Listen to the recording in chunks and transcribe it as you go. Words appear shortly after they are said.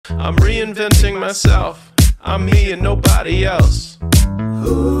I'm reinventing myself. I'm me and nobody else.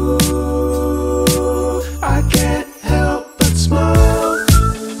 Ooh, I can't help but smile.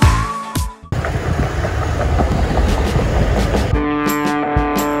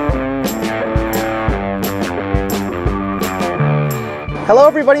 Hello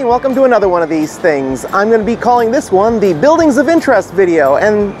everybody and welcome to another one of these things. I'm going to be calling this one the Buildings of Interest video,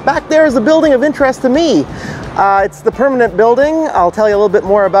 and back there is a building of interest to me. It's the permanent building. I'll tell you a little bit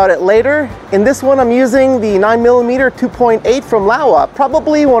more about it later. In this one I'm using the 9mm 2.8 from Laowa,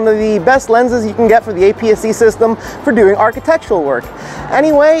 probably one of the best lenses you can get for the APS-C system for doing architectural work.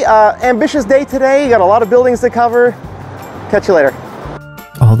 Anyway, ambitious day today, got a lot of buildings to cover. Catch you later.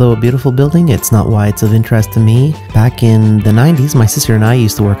 Although a beautiful building, it's not why it's of interest to me. Back in the 90s, my sister and I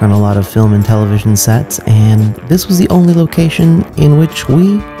used to work on a lot of film and television sets, and this was the only location in which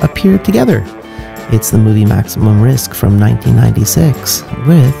we appeared together. It's the movie Maximum Risk from 1996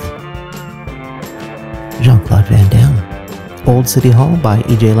 with Jean-Claude Van Damme. Old City Hall by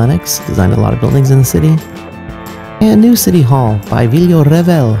E.J. Lennox, designed a lot of buildings in the city. And New City Hall by Vilio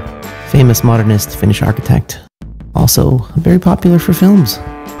Revel, famous modernist Finnish architect. Also very popular for films.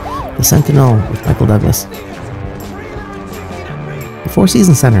 The Sentinel with Michael Douglas. The Four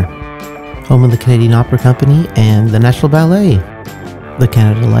Seasons Centre, home of the Canadian Opera Company and the National Ballet. The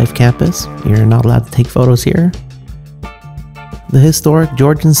Canada Life campus, you're not allowed to take photos here. The historic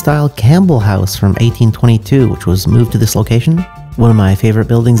Georgian-style Campbell House from 1822, which was moved to this location. One of my favorite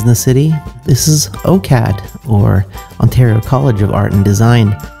buildings in the city. This is OCAD, or Ontario College of Art and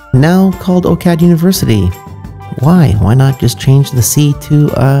Design, now called OCAD University. Why? Why not just change the C to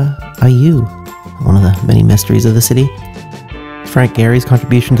a U? One of the many mysteries of the city. Frank Gehry's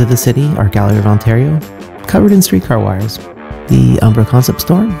contribution to the city, Art Gallery of Ontario, covered in streetcar wires. The Umbra Concept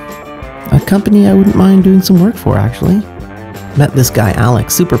Store, a company I wouldn't mind doing some work for, actually. Met this guy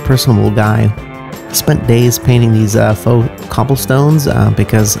Alex, super personable guy. Spent days painting these faux cobblestones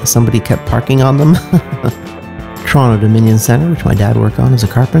because somebody kept parking on them. Toronto Dominion Centre, which my dad worked on as a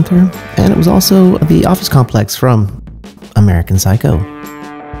carpenter, and it was also the office complex from American Psycho.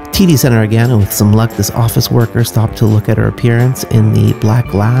 TD Centre again, and with some luck this office worker stopped to look at her appearance in the black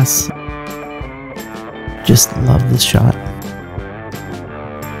glass. Just love this shot.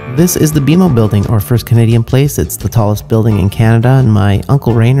 This is the BMO building, or First Canadian Place. It's the tallest building in Canada, and my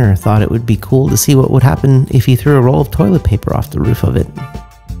Uncle Rainer thought it would be cool to see what would happen if he threw a roll of toilet paper off the roof of it.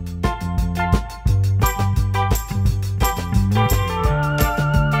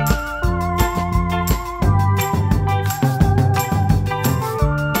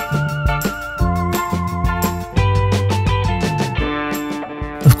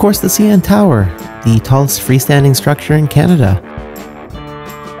 Of course, the CN Tower, the tallest freestanding structure in Canada.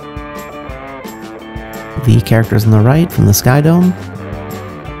 The characters on the right from the Sky Dome.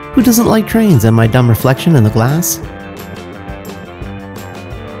 Who doesn't like trains and my dumb reflection in the glass?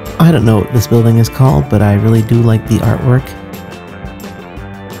 I don't know what this building is called, but I really do like the artwork.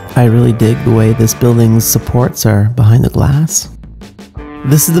 I really dig the way this building's supports are behind the glass.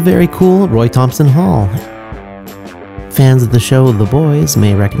 This is the very cool Roy Thompson Hall. Fans of the show The Boys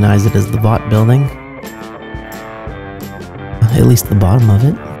may recognize it as the Vought building. At least the bottom of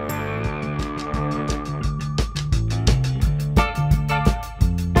it.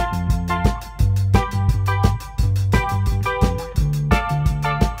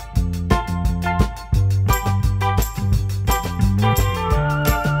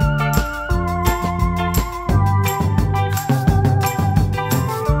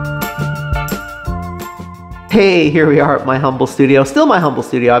 Hey, here we are at my humble studio. Still my humble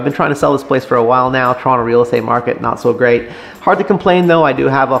studio. I've been trying to sell this place for a while now. Toronto real estate market, not so great. Hard to complain though. I do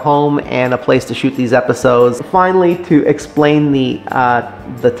have a home and a place to shoot these episodes. Finally, to explain the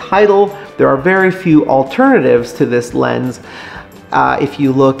title, there are very few alternatives to this lens if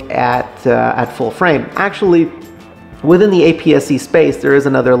you look at full frame. Actually, within the APS-C space, there is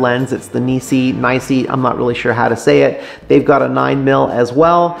another lens. It's the NICE. I'm not really sure how to say it. They've got a 9mm as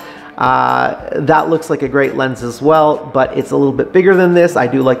well. That looks like a great lens as well, but it's a little bit bigger than this. I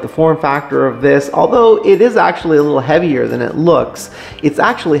do like the form factor of this, although it is actually a little heavier than it looks. It's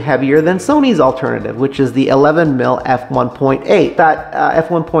actually heavier than Sony's alternative, which is the 11mm f1.8. That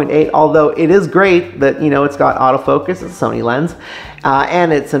f1.8, although it is great that, you know, it's got autofocus, it's a Sony lens,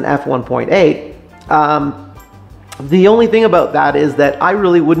 and it's an f1.8. The only thing about that is that I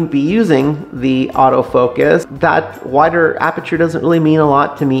really wouldn't be using the autofocus. That wider aperture doesn't really mean a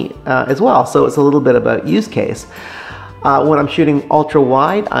lot to me as well, so it's a little bit about use case. When I'm shooting ultra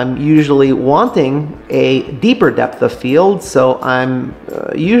wide, I'm usually wanting a deeper depth of field, so I'm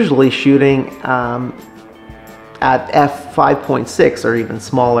usually shooting at f5.6 or even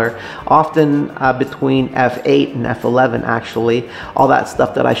smaller, often between f8 and f11 actually. All that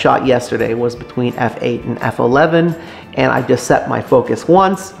stuff that I shot yesterday was between f8 and f11, and I just set my focus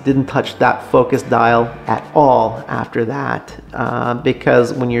once, didn't touch that focus dial at all after that,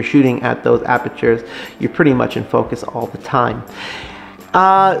 because when you're shooting at those apertures, you're pretty much in focus all the time.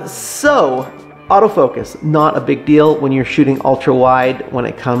 So autofocus, not a big deal when you're shooting ultra wide when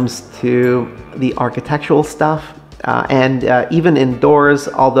it comes to the architectural stuff. And even indoors,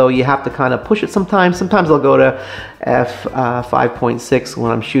 although you have to kind of push it sometimes. Sometimes I'll go to f5.6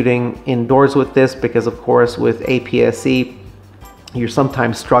 when I'm shooting indoors with this, because of course with APS-C, you're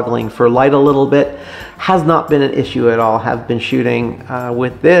sometimes struggling for light a little bit. Has not been an issue at all. Have been shooting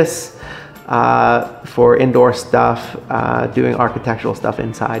with this for indoor stuff, doing architectural stuff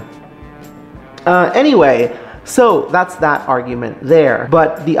inside. Anyway, so that's that argument there.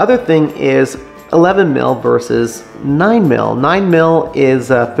 But the other thing is 11mm versus 9mm. 9mm is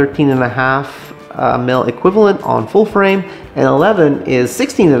 13.5 mil equivalent on full frame, and 11 is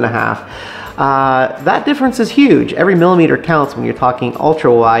 16.5. That difference is huge. Every millimeter counts when you're talking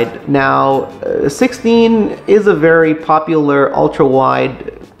ultra wide. Now, 16 is a very popular ultra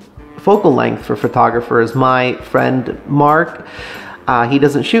wide focal length for photographers. My friend Mark, he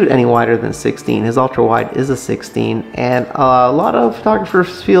doesn't shoot any wider than 16. His ultra wide is a 16, and a lot of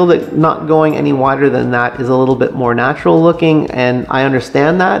photographers feel that not going any wider than that is a little bit more natural looking, and I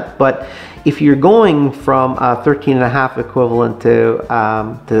understand that. But if you're going from 13.5 equivalent to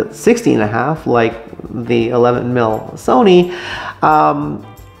 16.5, like the 11mm Sony,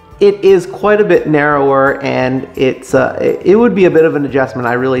 it is quite a bit narrower, and it would be a bit of an adjustment.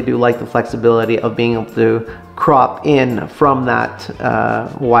 I really do like the flexibility of being able to crop in from that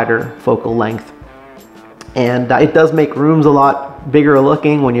wider focal length. And it does make rooms a lot bigger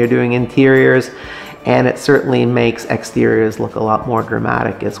looking when you're doing interiors, and it certainly makes exteriors look a lot more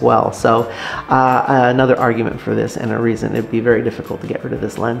dramatic as well. So another argument for this, and a reason it'd be very difficult to get rid of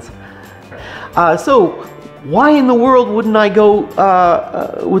this lens. So why in the world wouldn't I go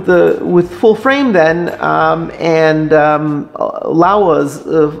with full frame then, and Laowa's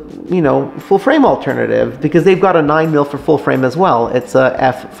full frame alternative, because they've got a 9mm for full frame as well. It's a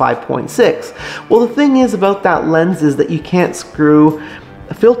f5.6. Well, the thing is about that lens is that you can't screw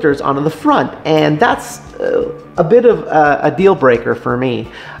filters onto the front, and that's a bit of a deal breaker for me,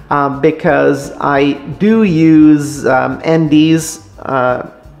 because I do use NDs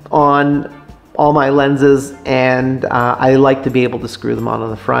on all my lenses, and I like to be able to screw them onto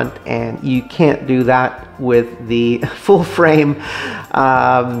the front, and you can't do that with the full frame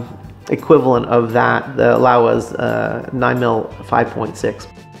equivalent of that, the Laowa's 9mm 5.6.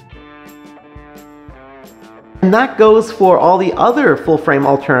 And that goes for all the other full frame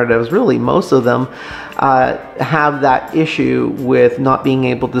alternatives. Really, most of them have that issue with not being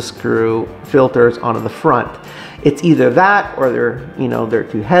able to screw filters onto the front. It's either that, or they're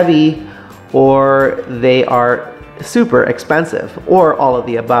too heavy, or they are super expensive, or all of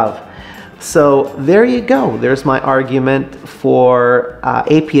the above. So there you go. There's my argument for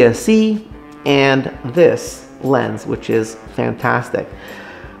APS-C and this lens, which is fantastic.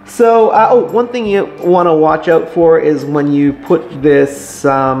 So, one thing you want to watch out for is when you put this this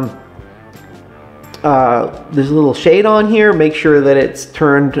little shade on here, make sure that it's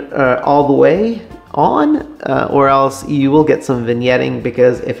turned all the way on, or else you will get some vignetting,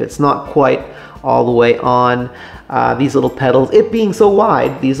 because if it's not quite all the way on, these little petals, it being so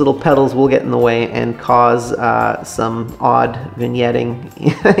wide, these little petals will get in the way and cause some odd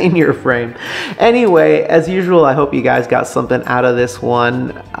vignetting in your frame. Anyway, as usual, I hope you guys got something out of this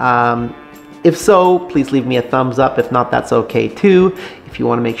one. If so, please leave me a thumbs up. If not, that's okay too. If you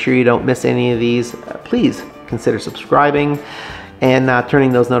want to make sure you don't miss any of these, please consider subscribing and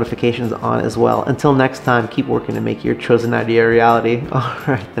turning those notifications on as well. Until next time, keep working to make your chosen idea a reality. All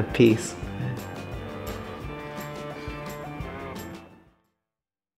right, then, peace.